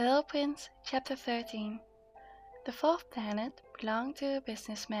Little Prince, Chapter 13. The fourth planet belonged to a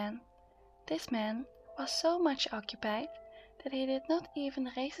businessman. This man was so much occupied that he did not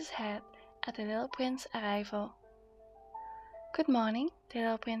even raise his head at the little prince's arrival. "Good morning," the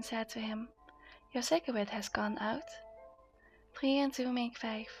little prince said to him. "Your cigarette has gone out." 3 and 2 make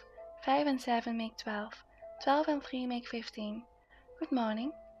 5. 5 and 7 make 12. 12 and 3 make 15. Good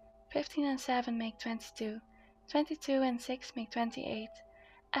morning. 15 and 7 make 22. 22 and 6 make 28.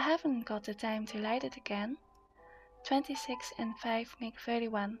 I haven't got the time to light it again. 26 and 5 make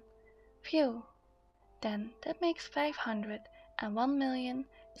 31. Phew! Then that makes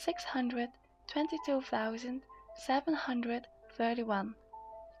 501,622,731.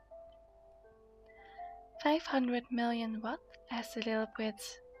 500 million what? Asked the little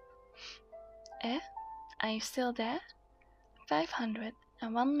prince. Are you still there?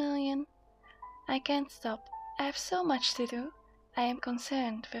 501 million. I can't stop. I have so much to do. I am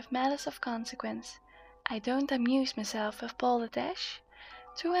concerned with matters of consequence. I don't amuse myself with balderdash.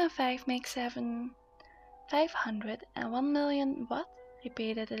 2 and 5 make 7. 501 million what?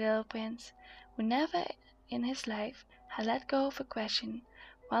 Repeated the little prince, who never in his life had let go of a question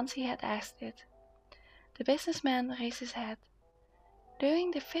once he had asked it. The businessman raised his head.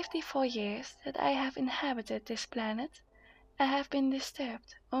 During the 54 years that I have inhabited this planet, I have been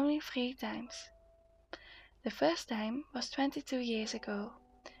disturbed only 3 times. The first time was 22 years ago,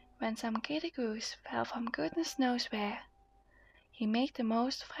 when some kitty goose fell from goodness knows where. He made the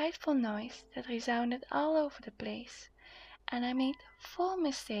most frightful noise that resounded all over the place, and I made 4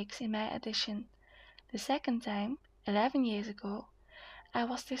 mistakes in my addition. The second time, 11 years ago, I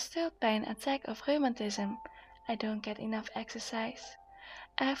was disturbed by an attack of rheumatism. I don't get enough exercise.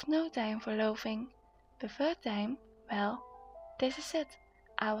 I have no time for loafing. The third time, well, this is it.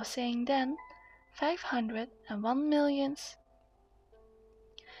 I was saying then, 501 millions.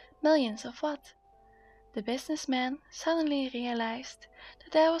 Millions of what? The businessman suddenly realized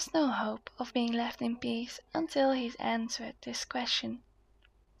that there was no hope of being left in peace until he answered this question.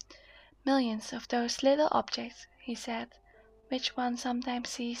 Millions of those little objects, he said, which one sometimes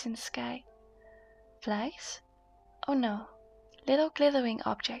sees in the sky. Flies? Oh no, little glittering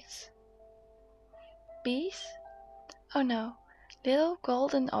objects. Bees? Oh no, little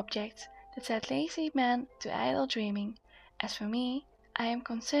golden objects that set lazy men to idle dreaming. As for me, I am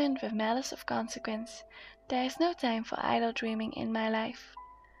concerned with matters of consequence. There is no time for idle dreaming in my life.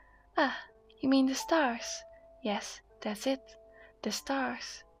 Ah, you mean the stars? Yes, that's it, the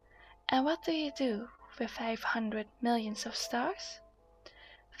stars. And what do you do with 500 millions of stars?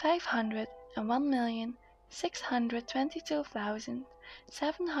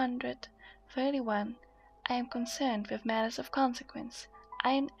 501,622,731. I am concerned with matters of consequence.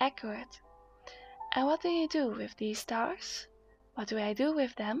 I am accurate. And what do you do with these stars? What do I do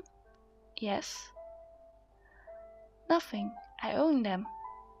with them? Yes. Nothing. I own them.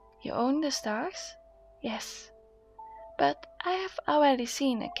 You own the stars? Yes. But I have already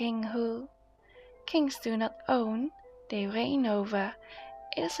seen a king who... Kings do not own, they reign over.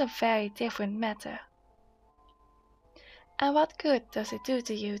 It is a very different matter. And what good does it do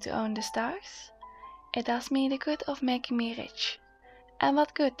to you to own the stars? It does me the good of making me rich. And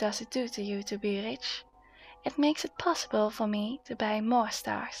what good does it do to you to be rich? It makes it possible for me to buy more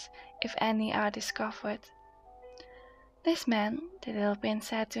stars, if any are discovered. This man, the little prince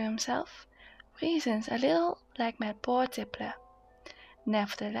said to himself, reasons a little like my poor tippler.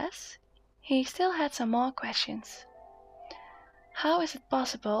 Nevertheless, he still had some more questions. How is it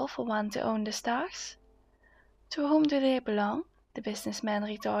possible for one to own the stars? To whom do they belong? The businessman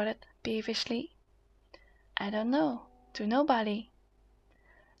retorted peevishly. I don't know, to nobody.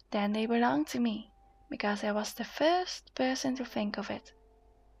 Then they belong to me, because I was the first person to think of it.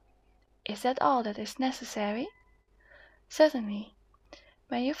 Is that all that is necessary? Certainly.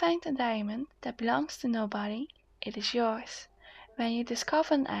 When you find a diamond that belongs to nobody, it is yours. When you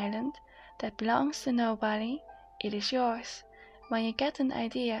discover an island that belongs to nobody, it is yours. When you get an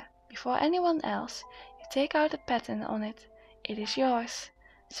idea before anyone else, you take out a patent on it, it is yours.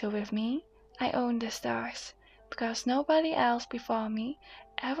 So with me, I own the stars, because nobody else before me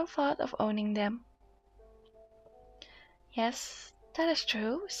ever thought of owning them. Yes, that is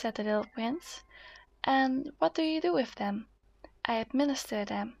true, said the little prince. And what do you do with them? I administer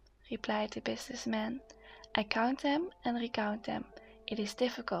them, replied the businessman. I count them and recount them. It is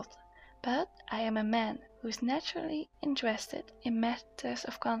difficult, but I am a man who is naturally interested in matters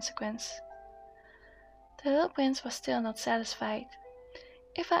of consequence. The little prince was still not satisfied.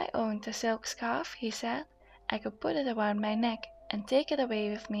 If I owned a silk scarf, he said, I could put it around my neck and take it away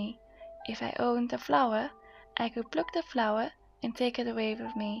with me. If I owned a flower, I could pluck the flower and take it away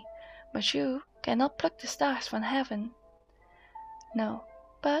with me. but you cannot pluck the stars from heaven. No,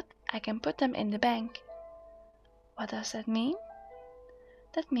 but I can put them in the bank. What does that mean?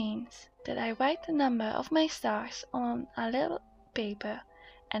 That means that I write the number of my stars on a little paper,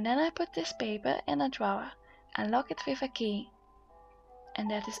 and then I put this paper in a drawer and lock it with a key.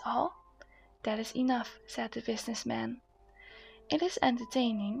 And that is all? That is enough, said the businessman. It is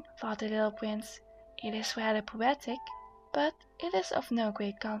entertaining, thought the little prince. It is rather poetic, but it is of no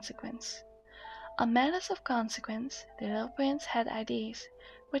great consequence. On matters of consequence, the little prince had ideas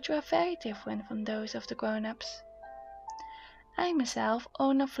which were very different from those of the grown-ups. I myself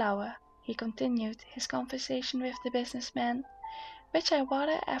own a flower, he continued his conversation with the businessman, which I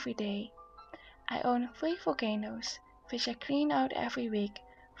water every day. I own 3 volcanoes, which I clean out every week,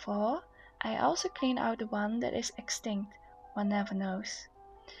 for I also clean out the one that is extinct, one never knows.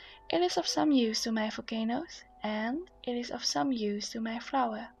 It is of some use to my volcanoes, and it is of some use to my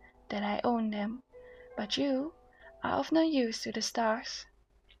flower, that I own them, but you are of no use to the stars.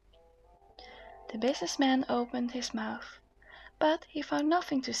 The businessman opened his mouth, but he found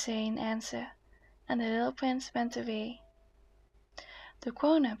nothing to say in answer, and the little prince went away. The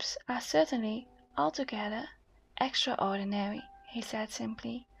grown-ups are certainly altogether extraordinary, he said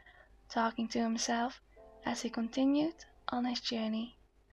simply, talking to himself as he continued on his journey.